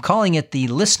 I'm calling it the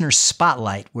Listener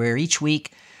Spotlight, where each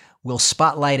week we'll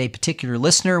spotlight a particular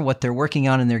listener, what they're working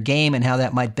on in their game, and how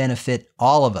that might benefit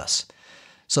all of us.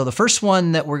 So the first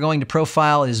one that we're going to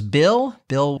profile is Bill.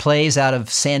 Bill plays out of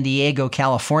San Diego,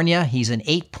 California. He's an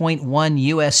 8.1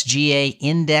 USGA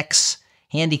index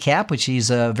handicap, which he's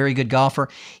a very good golfer.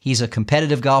 He's a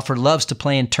competitive golfer, loves to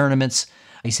play in tournaments.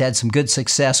 He's had some good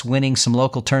success winning some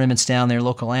local tournaments down there,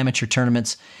 local amateur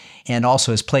tournaments, and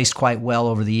also has placed quite well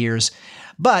over the years.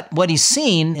 But what he's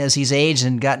seen as he's aged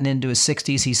and gotten into his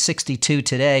 60s, he's 62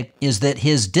 today, is that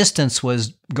his distance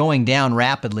was going down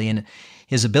rapidly, and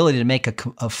his ability to make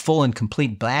a full and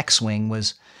complete backswing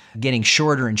was getting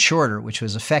shorter and shorter, which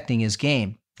was affecting his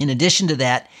game. In addition to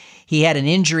that, he had an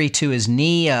injury to his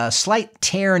knee, a slight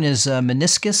tear in his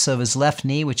meniscus of his left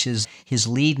knee, which is his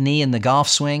lead knee in the golf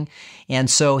swing. And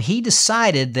so he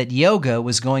decided that yoga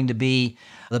was going to be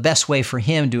the best way for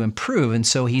him to improve. And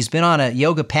so he's been on a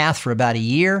yoga path for about a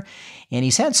year, and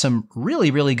he's had some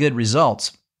really, really good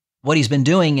results. What he's been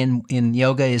doing in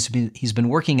yoga is he's been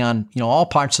working on all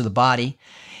parts of the body,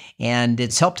 and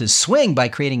it's helped his swing by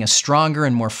creating a stronger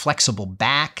and more flexible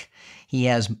back. He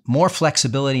has more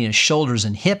flexibility in his shoulders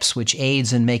and hips, which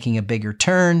aids in making a bigger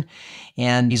turn.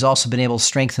 And he's also been able to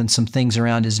strengthen some things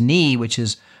around his knee, which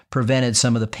has prevented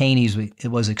some of the pain he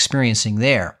was experiencing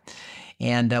there.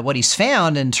 And what he's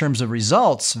found in terms of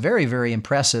results, very, very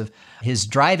impressive. His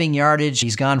driving yardage,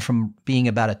 he's gone from being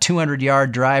about a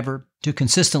 200-yard driver to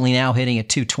consistently now hitting at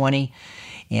 220.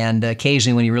 And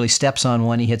occasionally when he really steps on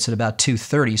one, he hits at about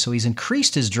 230. So he's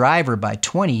increased his driver by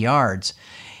 20 yards.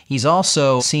 He's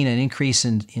also seen an increase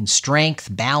in strength,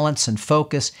 balance, and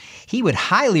focus. He would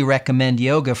highly recommend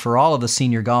yoga for all of the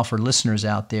senior golfer listeners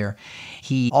out there.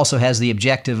 He also has the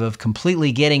objective of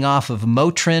completely getting off of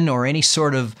Motrin or any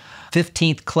sort of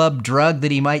 15th club drug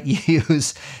that he might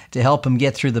use to help him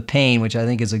get through the pain, which I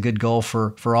think is a good goal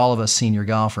for all of us senior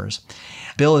golfers.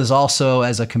 Bill is also,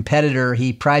 as a competitor,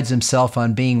 he prides himself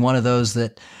on being one of those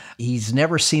that he's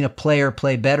never seen a player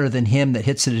play better than him that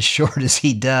hits it as short as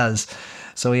he does.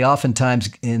 So he oftentimes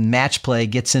in match play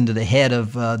gets into the head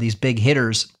of these big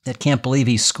hitters that can't believe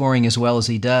he's scoring as well as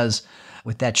he does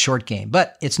with that short game.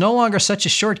 But it's no longer such a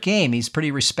short game. He's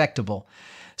pretty respectable.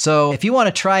 So if you want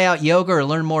to try out yoga or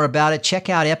learn more about it, check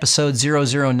out episode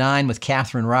 009 with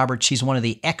Catherine Roberts. She's one of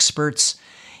the experts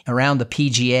around the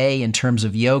PGA in terms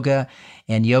of yoga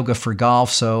and yoga for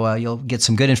golf. So you'll get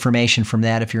some good information from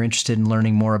that if you're interested in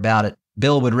learning more about it.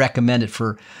 Bill would recommend it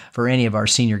for any of our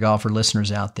senior golfer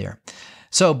listeners out there.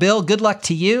 So, Bill, good luck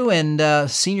to you.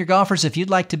 And senior golfers, if you'd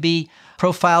like to be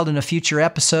profiled in a future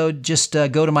episode, just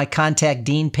go to my Contact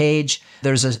Dean page.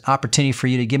 There's an opportunity for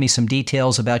you to give me some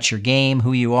details about your game,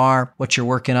 who you are, what you're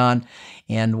working on,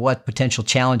 and what potential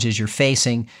challenges you're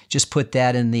facing. Just put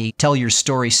that in the Tell Your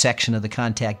Story section of the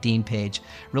Contact Dean page.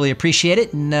 Really appreciate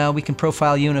it, and we can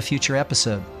profile you in a future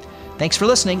episode. Thanks for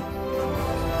listening.